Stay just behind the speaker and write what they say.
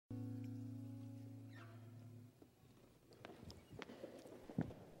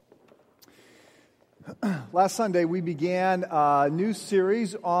Last Sunday, we began a new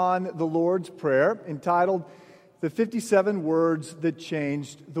series on the Lord's Prayer entitled The 57 Words That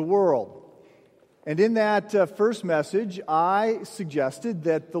Changed the World. And in that first message, I suggested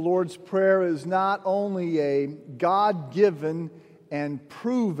that the Lord's Prayer is not only a God-given and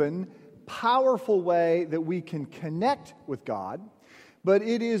proven, powerful way that we can connect with God, but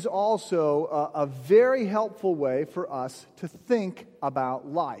it is also a very helpful way for us to think about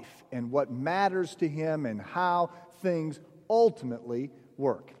life and what matters to Him and how things ultimately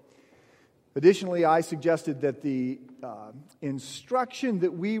work. Additionally, I suggested that the instruction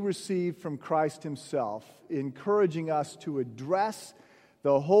that we receive from Christ Himself, encouraging us to address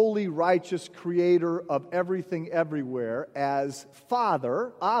the holy, righteous Creator of everything everywhere as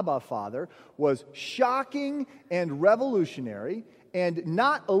Father, Abba Father, was shocking and revolutionary, and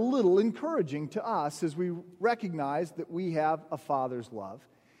not a little encouraging to us as we recognize that we have a Father's love.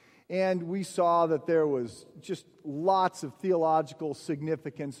 And we saw that there was just lots of theological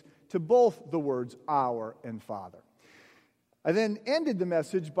significance to both the words our and Father. I then ended the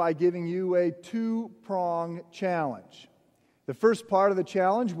message by giving you a two-prong challenge. The first part of the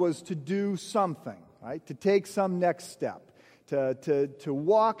challenge was to do something, right? To take some next step. To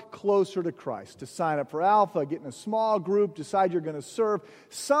walk closer to Christ, to sign up for Alpha, get in a small group, decide you're going to serve,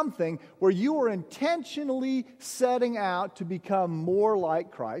 something where you are intentionally setting out to become more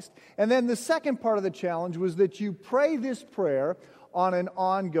like Christ. And then the second part of the challenge was that you pray this prayer on an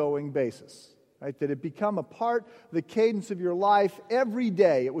ongoing basis, right? That it become a part of the cadence of your life every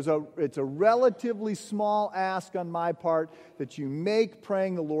day. It's a relatively small ask on my part that you make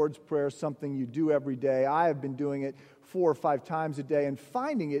praying the Lord's Prayer something you do every day. I have been doing it 4 or 5 times a day and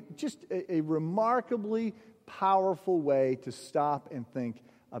finding it just a remarkably powerful way to stop and think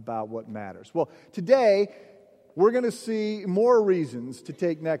about what matters. Well, today we're going to see more reasons to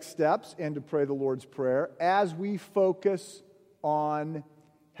take next steps and to pray the Lord's Prayer as we focus on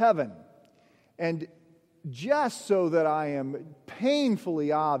heaven. And just so that I am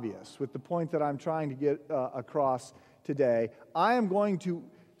painfully obvious with the point that I'm trying to get across today, I am going to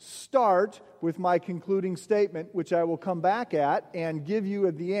start with my concluding statement, which I will come back at and give you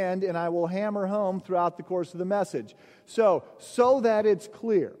at the end, and I will hammer home throughout the course of the message. So that it's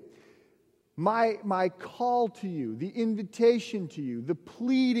clear, my call to you, the invitation to you, the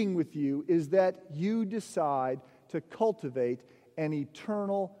pleading with you is that you decide to cultivate an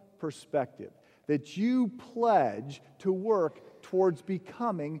eternal perspective, that you pledge to work towards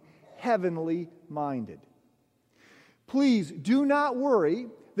becoming heavenly minded. Please do not worry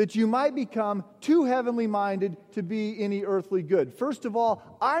that you might become too heavenly minded to be any earthly good. First of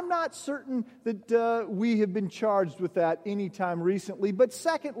all, I'm not certain that we have been charged with that anytime recently. But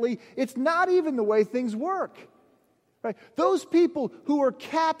secondly, it's not even the way things work. Right? Those people who are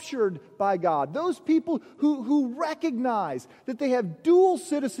captured by God, those people who recognize that they have dual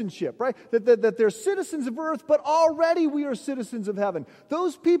citizenship, right? That they're citizens of earth, but already we are citizens of heaven.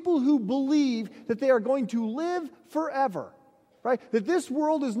 Those people who believe that they are going to live forever. Right? That this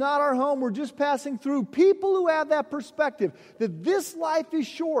world is not our home, we're just passing through. People who have that perspective, that this life is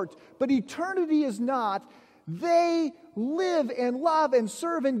short, but eternity is not, they live and love and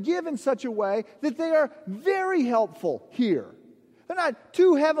serve and give in such a way that they are very helpful here. They're not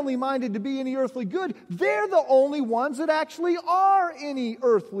too heavenly minded to be any earthly good. They're the only ones that actually are any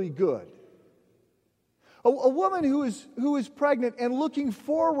earthly good. A woman who is pregnant and looking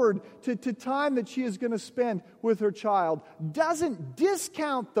forward to time that she is going to spend with her child doesn't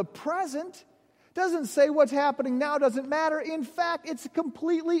discount the present, doesn't say what's happening now doesn't matter. In fact, it's a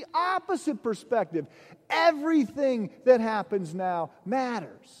completely opposite perspective. Everything that happens now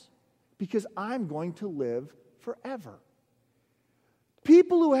matters because I'm going to live forever.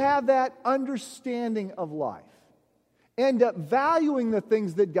 People who have that understanding of life end up valuing the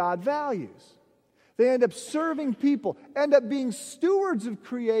things that God values. They end up serving people, end up being stewards of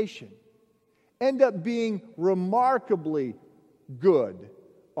creation, end up being remarkably good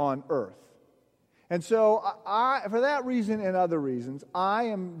on earth. And so, for that reason and other reasons, I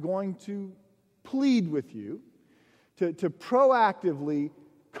am going to plead with you to proactively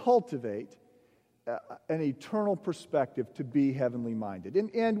cultivate an eternal perspective to be heavenly minded.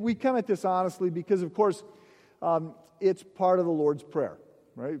 And we come at this honestly because, of course, it's part of the Lord's Prayer,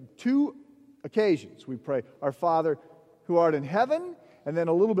 right? 2 occasions we pray, Our Father who art in heaven, and then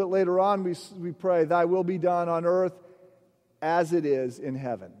a little bit later on we pray, Thy will be done on earth as it is in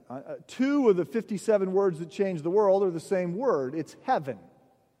heaven. 2 of the 57 words that change the world are the same word. It's heaven.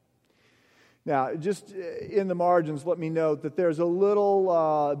 Now, just in the margins, let me note that there's a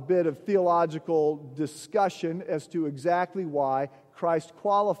little bit of theological discussion as to exactly why Christ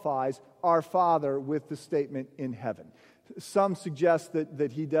qualifies our Father with the statement in heaven. Some suggest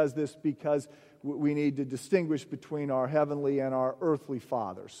that he does this because we need to distinguish between our heavenly and our earthly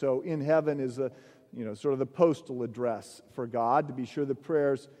Father. So in heaven is sort of the postal address for God to be sure the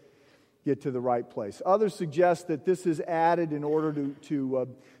prayers get to the right place. Others suggest that this is added in order to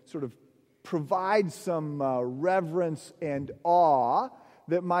sort of provide some reverence and awe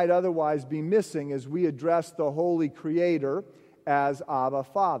that might otherwise be missing as we address the Holy Creator as Abba,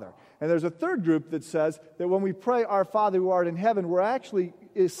 Father. And there's a third group that says that when we pray, Our Father who art in heaven, we're actually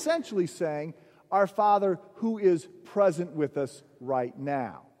essentially saying, Our Father who is present with us right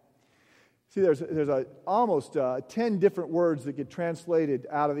now. See, there's almost 10 different words that get translated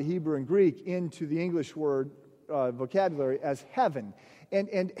out of the Hebrew and Greek into the English word vocabulary as heaven.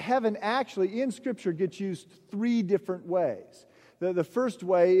 And heaven actually in Scripture gets used three different ways. The first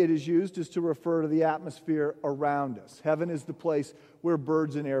way it is used is to refer to the atmosphere around us. Heaven is the place where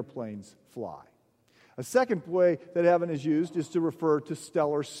birds and airplanes fly. A second way that heaven is used is to refer to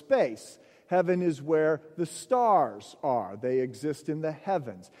stellar space. Heaven is where the stars are. They exist in the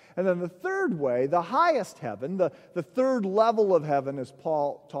heavens. And then the third way, the highest heaven, the third level of heaven as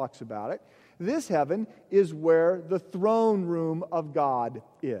Paul talks about it, this heaven is where the throne room of God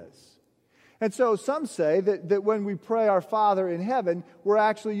is. And so some say that when we pray Our Father in heaven, we're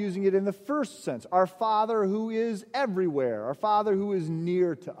actually using it in the first sense. Our Father who is everywhere. Our Father who is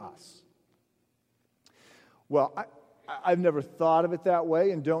near to us. Well, I've never thought of it that way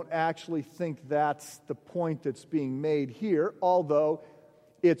and don't actually think that's the point that's being made here, although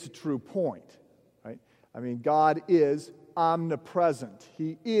it's a true point, right? I mean, God is omnipresent.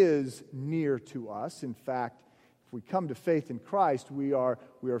 He is near to us. In fact, if we come to faith in Christ, we are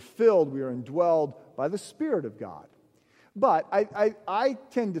filled, we are indwelled by the Spirit of God. But I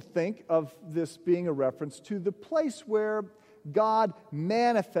tend to think of this being a reference to the place where God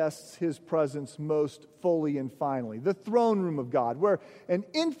manifests His presence most fully and finally, the throne room of God, where an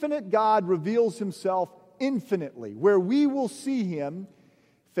infinite God reveals Himself infinitely, where we will see Him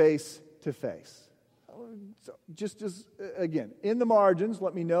face to face. So just as, again, in the margins,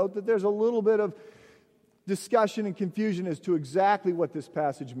 let me note that there's a little bit of discussion and confusion as to exactly what this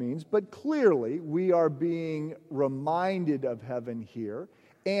passage means, but clearly we are being reminded of heaven here,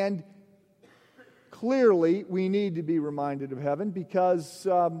 and clearly we need to be reminded of heaven because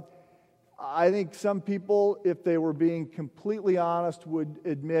I think some people, if they were being completely honest, would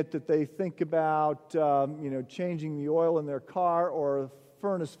admit that they think about changing the oil in their car or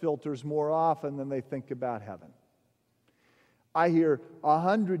furnace filters more often than they think about heaven. I hear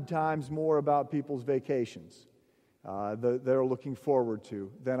 100 times more about people's vacations they're looking forward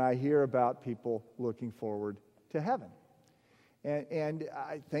to than I hear about people looking forward to heaven. And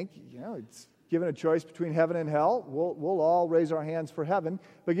I think, it's given a choice between heaven and hell, we'll all raise our hands for heaven.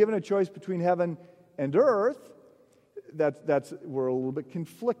 But given a choice between heaven and earth, we're a little bit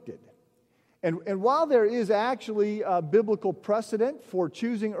conflicted. And while there is actually a biblical precedent for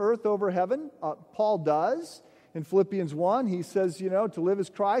choosing earth over heaven, Paul does. In Philippians 1, he says, to live is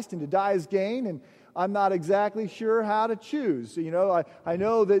Christ and to die is gain, and I'm not exactly sure how to choose. I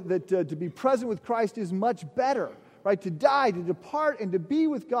know that to be present with Christ is much better, right? To die, to depart, and to be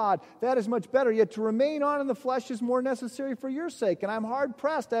with God, that is much better. Yet to remain on in the flesh is more necessary for your sake, and I'm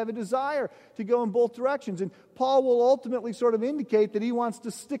hard-pressed. I have a desire to go in both directions. And Paul will ultimately sort of indicate that he wants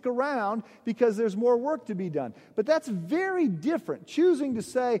to stick around because there's more work to be done. But that's very different. Choosing to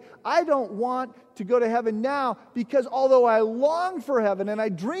say, I don't want to go to heaven now because although I long for heaven and I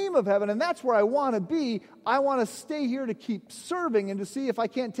dream of heaven and that's where I want to be, I want to stay here to keep serving and to see if I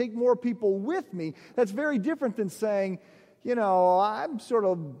can't take more people with me. That's very different than saying, I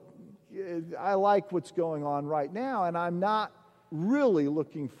like what's going on right now and I'm not really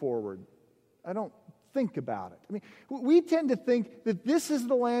looking forward. I don't think about it. I mean, we tend to think that this is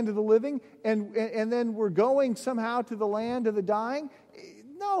the land of the living and then we're going somehow to the land of the dying.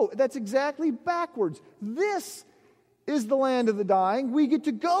 No, that's exactly backwards. This is the land of the dying. We get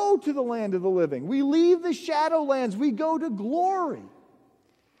to go to the land of the living. We leave the shadowlands. We go to glory.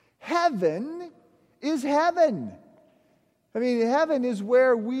 Heaven is heaven. I mean, heaven is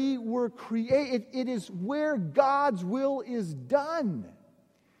where we were created. It is where God's will is done.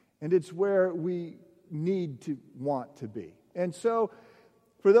 And it's where we need to want to be. And so,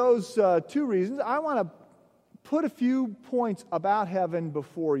 for those two reasons, I want to put a few points about heaven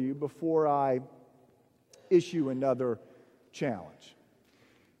before you before I issue another challenge.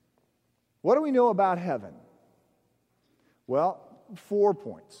 What do we know about heaven? Well, 4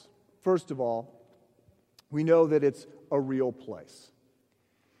 points. First of all, we know that it's a real place.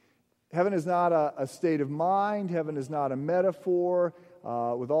 Heaven is not a state of mind. Heaven is not a metaphor.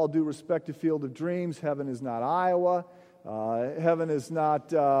 With all due respect to Field of Dreams, heaven is not Iowa. Heaven is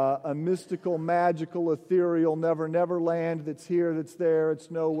not a mystical, magical, ethereal, never land that's here, that's there, it's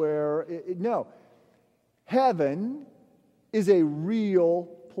nowhere. No. Heaven is a real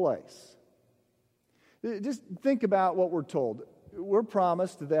place. Just think about what we're told. We're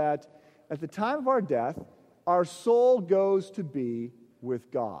promised that at the time of our death, our soul goes to be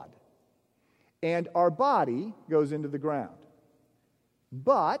with God. And our body goes into the ground.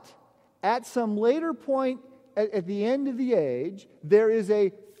 But at some later point at the end of the age, there is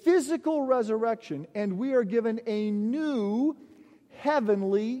a physical resurrection, and we are given a new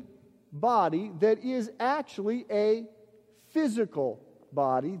heavenly body that is actually a physical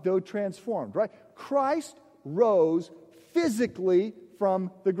body, though transformed, right? Christ rose physically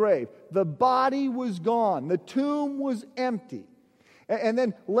from the grave. The body was gone. The tomb was empty. And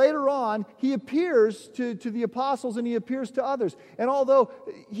then later on, he appears to the apostles and he appears to others. And although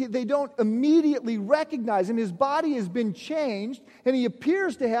they don't immediately recognize him, his body has been changed, and he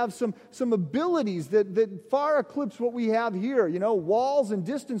appears to have some abilities that far eclipse what we have here. You know, walls and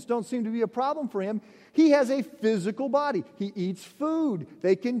distance don't seem to be a problem for him. He has a physical body. He eats food.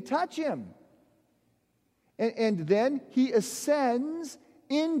 They can touch him. And then he ascends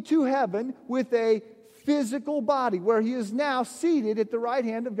into heaven with a physical body, where he is now seated at the right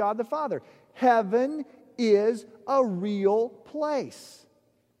hand of God the Father. Heaven is a real place.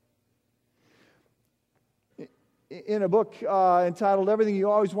 In a book entitled Everything You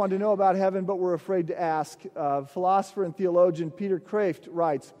Always Wanted to Know About Heaven But Were Afraid to Ask, philosopher and theologian Peter Kreeft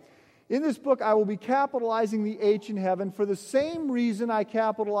writes, "In this book, I will be capitalizing the H in heaven for the same reason I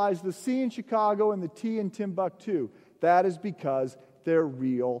capitalized the C in Chicago and the T in Timbuktu. That is because they're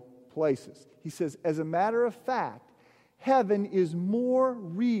real places." He says, as a matter of fact, heaven is more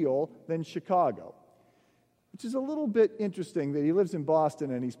real than Chicago. Which is a little bit interesting that he lives in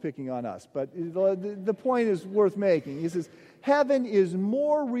Boston and he's picking on us. But the point is worth making. He says, heaven is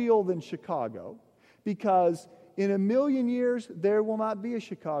more real than Chicago because in 1,000,000 years there will not be a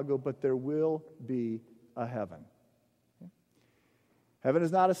Chicago, but there will be a heaven. Okay? Heaven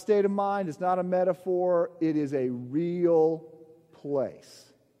is not a state of mind. It's not a metaphor. It is a real place.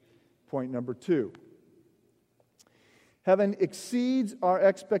 Point number 2. Heaven exceeds our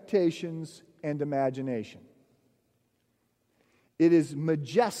expectations and imagination. It is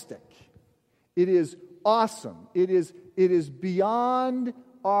majestic. It is awesome. It is beyond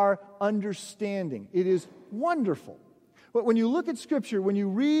our understanding. It is wonderful. But when you look at Scripture, when you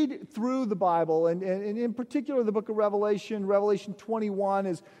read through the Bible, and in particular the book of Revelation, Revelation 21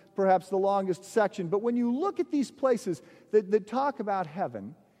 is perhaps the longest section, but when you look at these places that talk about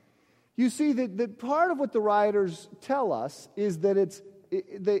heaven, you see that part of what the writers tell us is that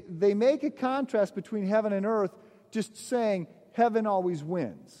they make a contrast between heaven and earth, just saying heaven always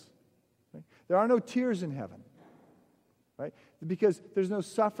wins. Right? There are no tears in heaven, right? Because there's no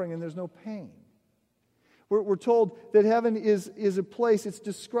suffering and there's no pain. We're told that heaven is a place, it's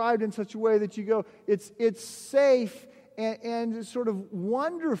described in such a way that you go, it's safe and sort of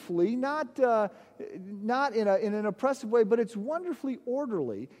wonderfully, not in an oppressive way, but it's wonderfully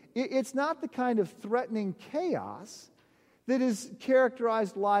orderly. It's not the kind of threatening chaos that has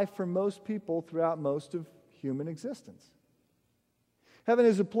characterized life for most people throughout most of human existence. Heaven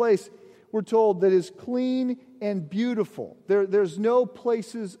is a place, we're told, that is clean and beautiful. There's no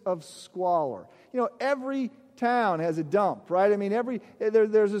places of squalor. You know, every town has a dump, right? I mean,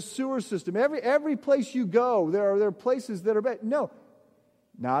 there's a sewer system. Every place you go, there are places that are bad. No,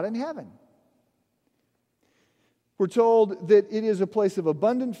 not in heaven. We're told that it is a place of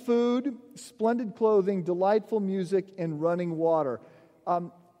abundant food, splendid clothing, delightful music, and running water.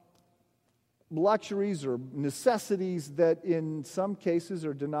 Luxuries or necessities that in some cases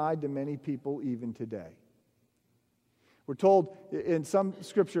are denied to many people even today. We're told in some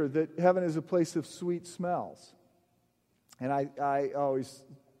scripture that heaven is a place of sweet smells. And I always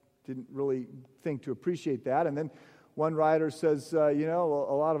didn't really think to appreciate that. And then one writer says, a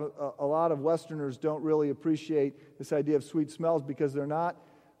lot of Westerners don't really appreciate this idea of sweet smells because they're not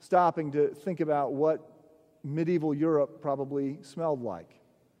stopping to think about what medieval Europe probably smelled like.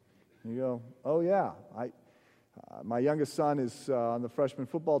 You go, oh yeah, my youngest son is on the freshman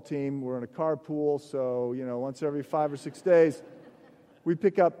football team. We're in a carpool, so once every 5 or 6 days, we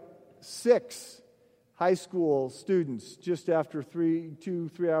pick up 6 high school students just after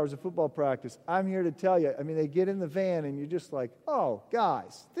 2-3 hours of football practice. I'm here to tell you, they get in the van and you're just like, oh,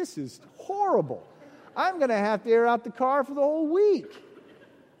 guys, this is horrible. I'm going to have to air out the car for the whole week.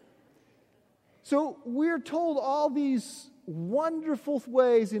 So we're told all these wonderful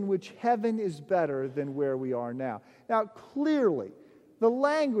ways in which heaven is better than where we are now. Now, clearly, the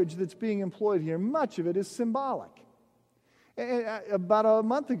language that's being employed here, much of it is symbolic. And about a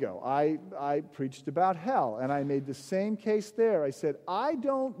month ago, I preached about hell, and I made the same case there. I said, I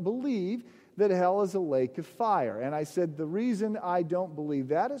don't believe that hell is a lake of fire. And I said the reason I don't believe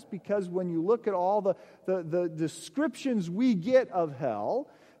that is because when you look at all the descriptions we get of hell,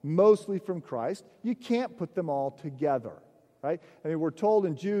 mostly from Christ, you can't put them all together, right? I mean, we're told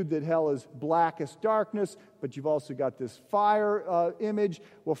in Jude that hell is blackest darkness, but you've also got this fire image.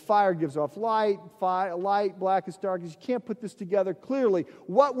 Well, fire gives off light, light, blackest darkness. You can't put this together. Clearly,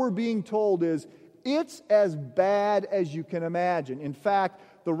 what we're being told is it's as bad as you can imagine. In fact,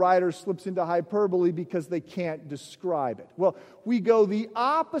 the writer slips into hyperbole because they can't describe it. Well, we go the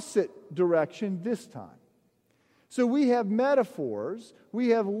opposite direction this time. So we have metaphors, we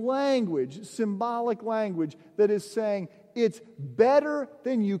have language, symbolic language that is saying it's better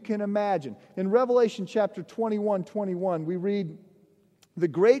than you can imagine. In Revelation chapter 21, we read, "The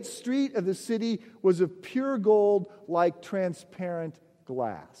great street of the city was of pure gold like transparent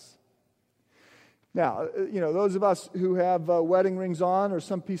glass." Now, those of us who have wedding rings on or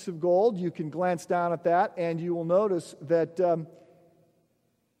some piece of gold, you can glance down at that and you will notice that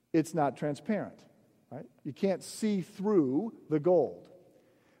it's not transparent. Right? You can't see through the gold.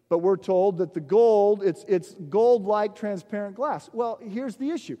 But we're told that the gold, it's gold-like transparent glass. Well, here's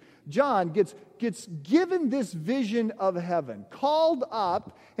the issue. John gets given this vision of heaven, called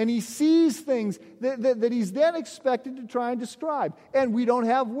up, and he sees things that he's then expected to try and describe. And we don't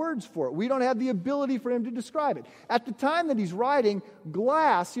have words for it. We don't have the ability for him to describe it. At the time that he's writing,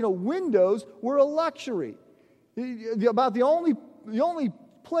 glass, windows were a luxury. About the only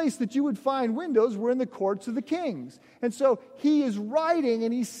place that you would find windows were in the courts of the kings. And so he is writing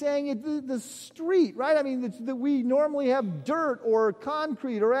and he's saying the street, right? I mean, that we normally have dirt or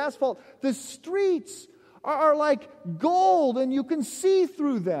concrete or asphalt. The streets are like gold and you can see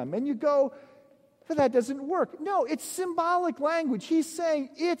through them. And you go, that doesn't work. No, it's symbolic language. He's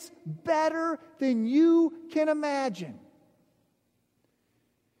saying it's better than you can imagine.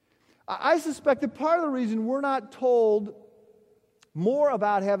 I suspect that part of the reason we're not told more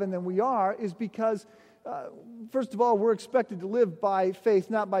about heaven than we are is because, first of all, we're expected to live by faith,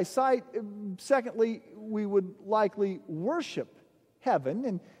 not by sight. Secondly, we would likely worship heaven,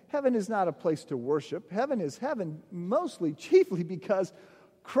 and heaven is not a place to worship. Heaven is heaven chiefly because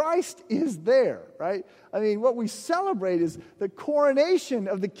Christ is there, right? I mean, what we celebrate is the coronation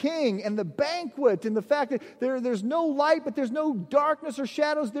of the King and the banquet and the fact that there's no light, but there's no darkness or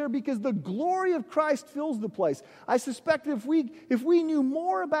shadows there because the glory of Christ fills the place. I suspect that if we knew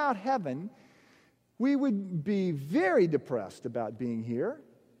more about heaven, we would be very depressed about being here,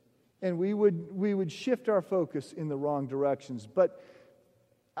 and we would shift our focus in the wrong directions. But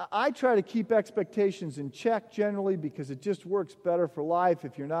I try to keep expectations in check generally because it just works better for life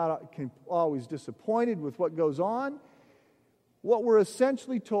if you're not always disappointed with what goes on. What we're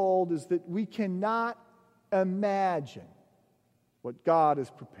essentially told is that we cannot imagine what God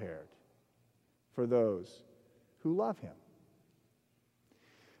has prepared for those who love Him.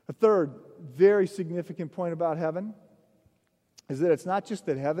 A third very significant point about heaven is that it's not just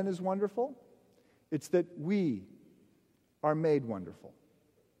that heaven is wonderful, it's that we are made wonderful.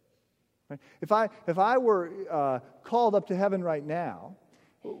 If I were called up to heaven right now,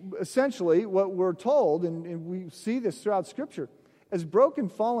 essentially what we're told, and we see this throughout Scripture, as broken,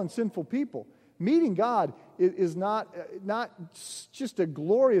 fallen, sinful people, meeting God is not just a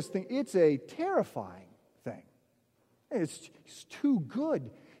glorious thing, it's a terrifying thing. He's too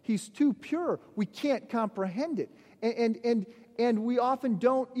good. He's too pure. We can't comprehend it. And we often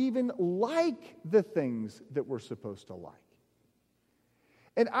don't even like the things that we're supposed to like.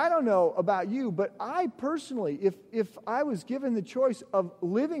 And I don't know about you, but I personally, if I was given the choice of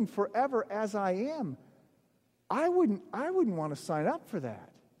living forever as I am, I wouldn't want to sign up for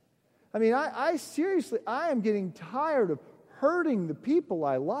that. I mean, I seriously, I am getting tired of hurting the people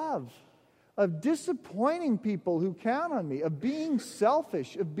I love, of disappointing people who count on me, of being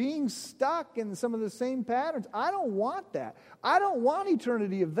selfish, of being stuck in some of the same patterns. I don't want that. I don't want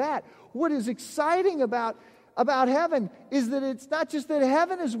eternity of that. What is exciting about heaven is that it's not just that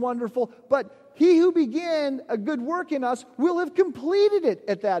heaven is wonderful, but He who began a good work in us will have completed it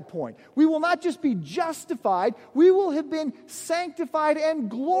at that point. We will not just be justified, we will have been sanctified and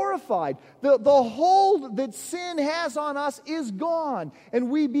glorified. The hold that sin has on us is gone, and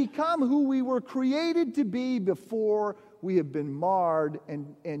we become who we were created to be before we have been marred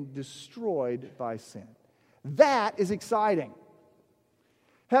and destroyed by sin. That is exciting.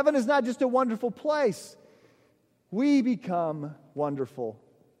 Heaven is not just a wonderful place. we become wonderful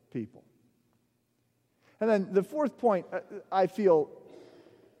people. And then the fourth point I feel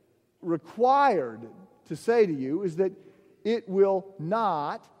required to say to you is that it will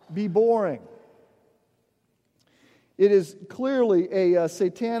not be boring. It is clearly a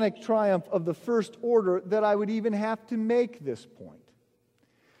satanic triumph of the first order that I would even have to make this point.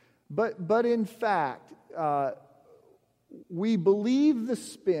 But in fact, we believe the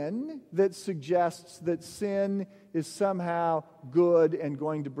spin that suggests that sin is somehow good and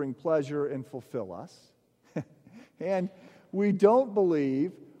going to bring pleasure and fulfill us. And we don't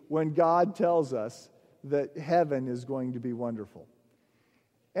believe when God tells us that heaven is going to be wonderful.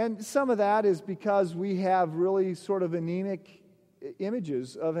 And some of that is because we have really sort of anemic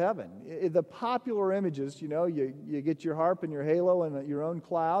images of heaven. The popular images, you get your harp and your halo and your own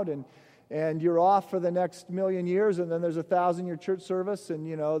cloud, and you're off for the next million years, and then there's a 1,000-year church service,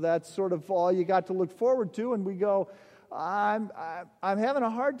 and that's sort of all you got to look forward to. And we go, I'm having a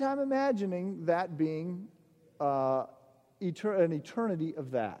hard time imagining that being an eternity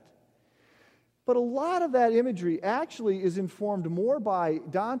of that. But a lot of that imagery actually is informed more by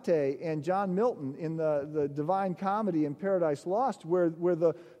Dante and John Milton in the Divine Comedy in Paradise Lost, where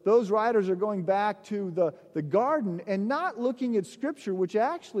those writers are going back to the garden and not looking at Scripture, which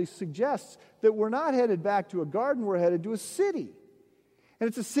actually suggests that we're not headed back to a garden, we're headed to a city. And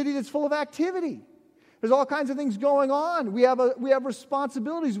it's a city that's full of activity. There's all kinds of things going on. We have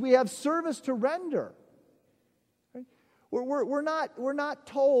responsibilities. We have service to render. Right? We're not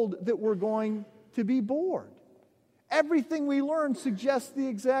told that we're going to be bored. Everything we learn suggests the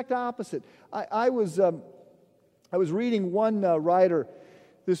exact opposite. I was reading one writer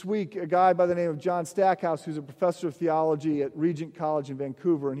this week, a guy by the name of John Stackhouse, who's a professor of theology at Regent College in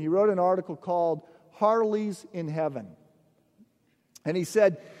Vancouver, and he wrote an article called Harleys in Heaven. And he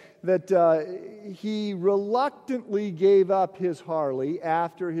said that he reluctantly gave up his Harley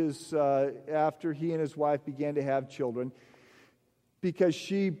after he and his wife began to have children, because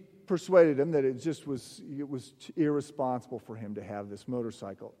she persuaded him that it was irresponsible for him to have this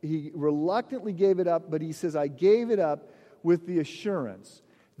motorcycle. He reluctantly gave it up, but he says, I gave it up with the assurance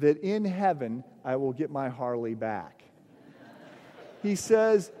that in heaven I will get my Harley back. He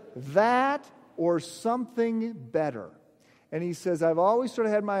says, that or something better. And he says, I've always sort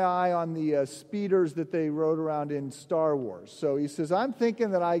of had my eye on the speeders that they rode around in Star Wars. So he says, I'm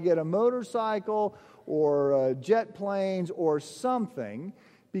thinking that I get a motorcycle or jet planes or something,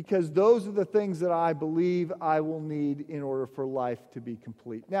 because those are the things that I believe I will need in order for life to be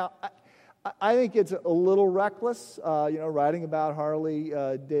complete. Now, I think it's a little reckless, writing about Harley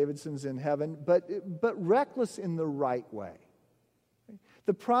Davidson's in heaven, but reckless in the right way.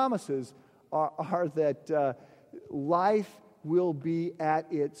 The promises are that life will be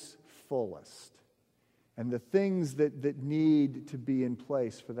at its fullest, and the things that need to be in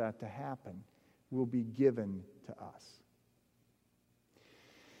place for that to happen will be given to us.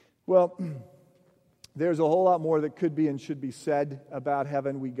 Well, there's a whole lot more that could be and should be said about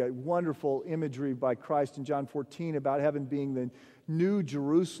heaven. We got wonderful imagery by Christ in John 14 about heaven being the New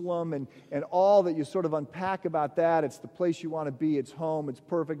Jerusalem and all that you sort of unpack about that. It's the place you want to be. It's home. It's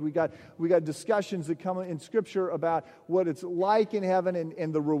perfect. We got discussions that come in Scripture about what it's like in heaven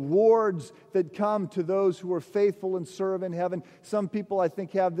and the rewards that come to those who are faithful and serve in heaven. Some people, I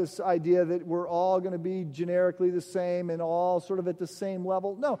think, have this idea that we're all going to be generically the same and all sort of at the same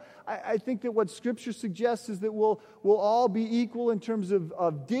level. No, I think that what Scripture suggests is that we'll all be equal in terms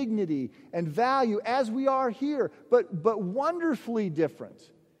of dignity and value as we are here, but wonderfully different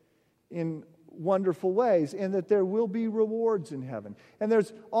in wonderful ways, and that there will be rewards in heaven. And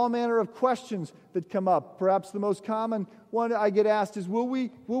there's all manner of questions that come up. Perhaps the most common one I get asked is, will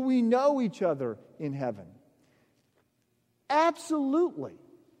we know each other in heaven? Absolutely.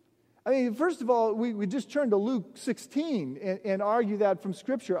 I mean, first of all, we just turn to Luke 16 and argue that from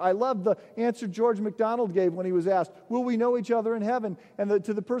Scripture. I love the answer George MacDonald gave when he was asked, will we know each other in heaven? And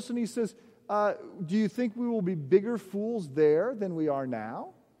to the person he says, do you think we will be bigger fools there than we are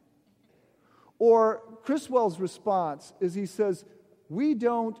now? Or Criswell's response is he says, we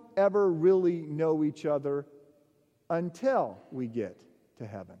don't ever really know each other until we get to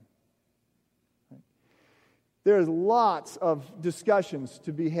heaven. Right? There's lots of discussions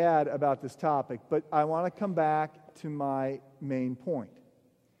to be had about this topic, but I want to come back to my main point.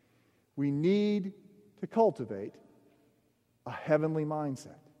 We need to cultivate a heavenly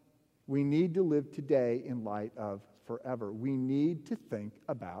mindset. We need to live today in light of forever. We need to think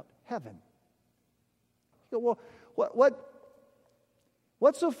about heaven. Well,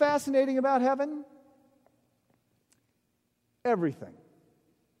 what's so fascinating about heaven? Everything.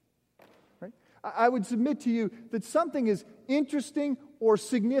 Right? I would submit to you that something is interesting or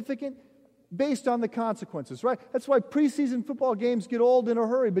significant based on the consequences, right? That's why preseason football games get old in a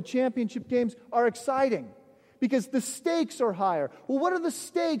hurry, but championship games are exciting because the stakes are higher. Well, what are the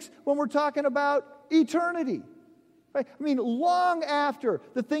stakes when we're talking about eternity? Right? I mean, long after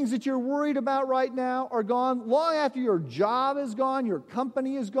the things that you're worried about right now are gone, long after your job is gone, your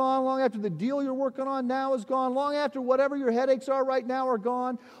company is gone, long after the deal you're working on now is gone, long after whatever your headaches are right now are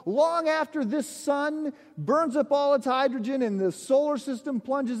gone, long after this sun burns up all its hydrogen and the solar system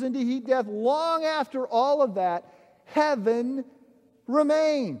plunges into heat death, long after all of that, heaven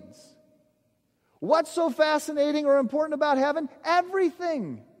remains. What's so fascinating or important about heaven?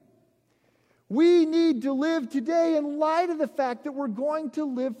 Everything. We need to live today in light of the fact that we're going to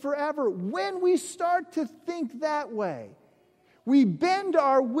live forever. When we start to think that way, we bend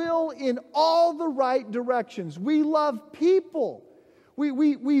our will in all the right directions. We love people.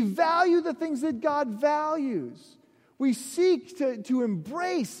 We value the things that God values. We seek to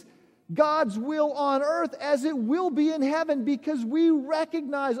embrace God's will on earth as it will be in heaven because we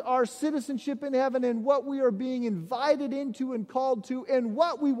recognize our citizenship in heaven and what we are being invited into and called to and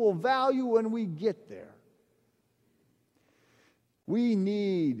what we will value when we get there. We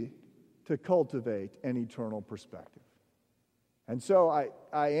need to cultivate an eternal perspective. And so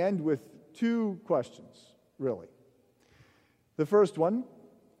I end with two questions, really. The first one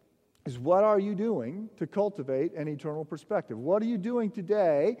is, what are you doing to cultivate an eternal perspective? What are you doing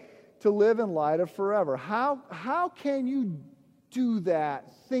today to live in light of forever? How can you do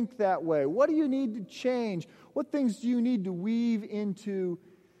that, think that way? What do you need to change? What things do you need to weave into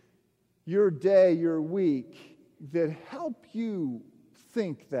your day, your week, that help you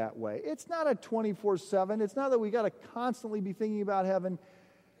think that way? It's not a 24/7. It's not that we got to constantly be thinking about heaven,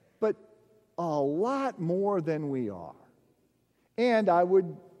 but a lot more than we are. And I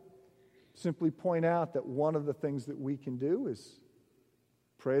would simply point out that one of the things that we can do is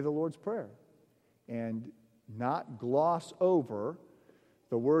pray the Lord's Prayer and not gloss over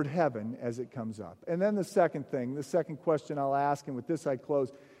the word heaven as it comes up. And then the second question I'll ask, and with this I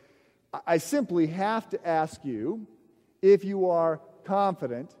close, I simply have to ask you if you are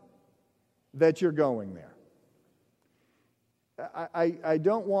confident that you're going there. I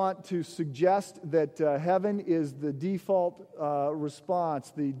don't want to suggest that heaven is the default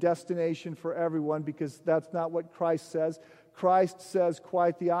response, the destination for everyone, because that's not what Christ says. Christ says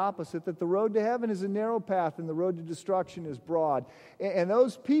quite the opposite, that the road to heaven is a narrow path and the road to destruction is broad. And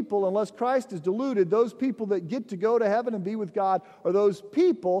those people, unless Christ is deluded, those people that get to go to heaven and be with God are those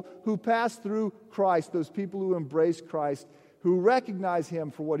people who pass through Christ, those people who embrace Christ, who recognize Him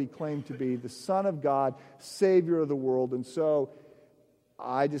for what He claimed to be, the Son of God, Savior of the world. And so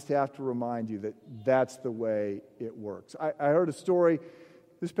I just have to remind you that that's the way it works. I heard a story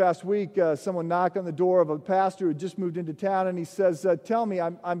this past week. Someone knocked on the door of a pastor who had just moved into town, and he says, tell me,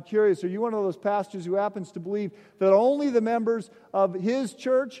 I'm curious, are you one of those pastors who happens to believe that only the members of his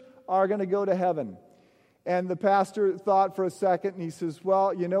church are going to go to heaven? And the pastor thought for a second, and he says,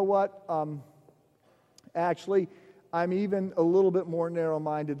 well, you know what? Actually, I'm even a little bit more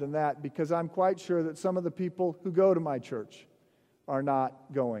narrow-minded than that, because I'm quite sure that some of the people who go to my church are not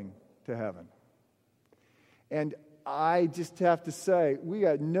going to heaven. And I just have to say, we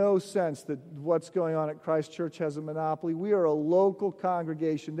got no sense that what's going on at Christ Church has a monopoly. We are a local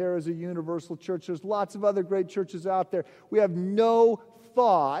congregation. There is a universal church. There's lots of other great churches out there. We have no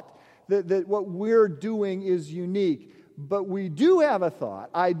thought that what we're doing is unique. But we do have a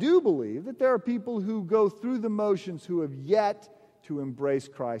thought. I do believe that there are people who go through the motions who have yet to embrace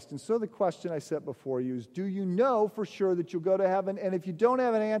Christ. And so the question I set before you is, do you know for sure that you'll go to heaven? And if you don't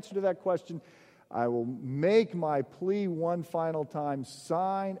have an answer to that question, I will make my plea one final time.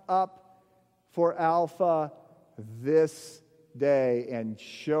 Sign up for Alpha this day and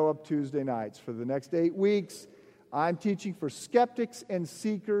show up Tuesday nights. For the next 8 weeks, I'm teaching for skeptics and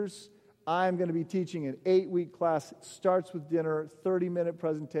seekers. I'm going to be teaching an 8-week class. It starts with dinner, 30-minute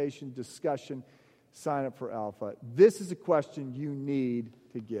presentation, discussion. Sign up for Alpha. This is a question you need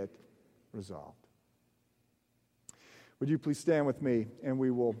to get resolved. Would you please stand with me, and we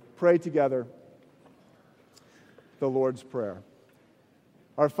will pray together the Lord's Prayer.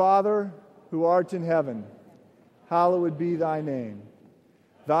 Our Father, who art in heaven, hallowed be thy name.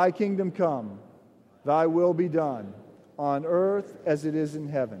 Thy kingdom come, thy will be done, on earth as it is in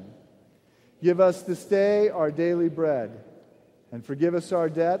heaven. Give us this day our daily bread, and forgive us our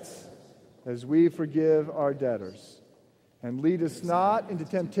debts as we forgive our debtors. And lead us not into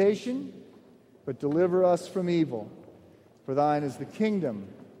temptation, but deliver us from evil. For thine is the kingdom,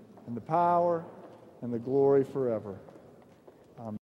 and the power, and the glory forever. Amen.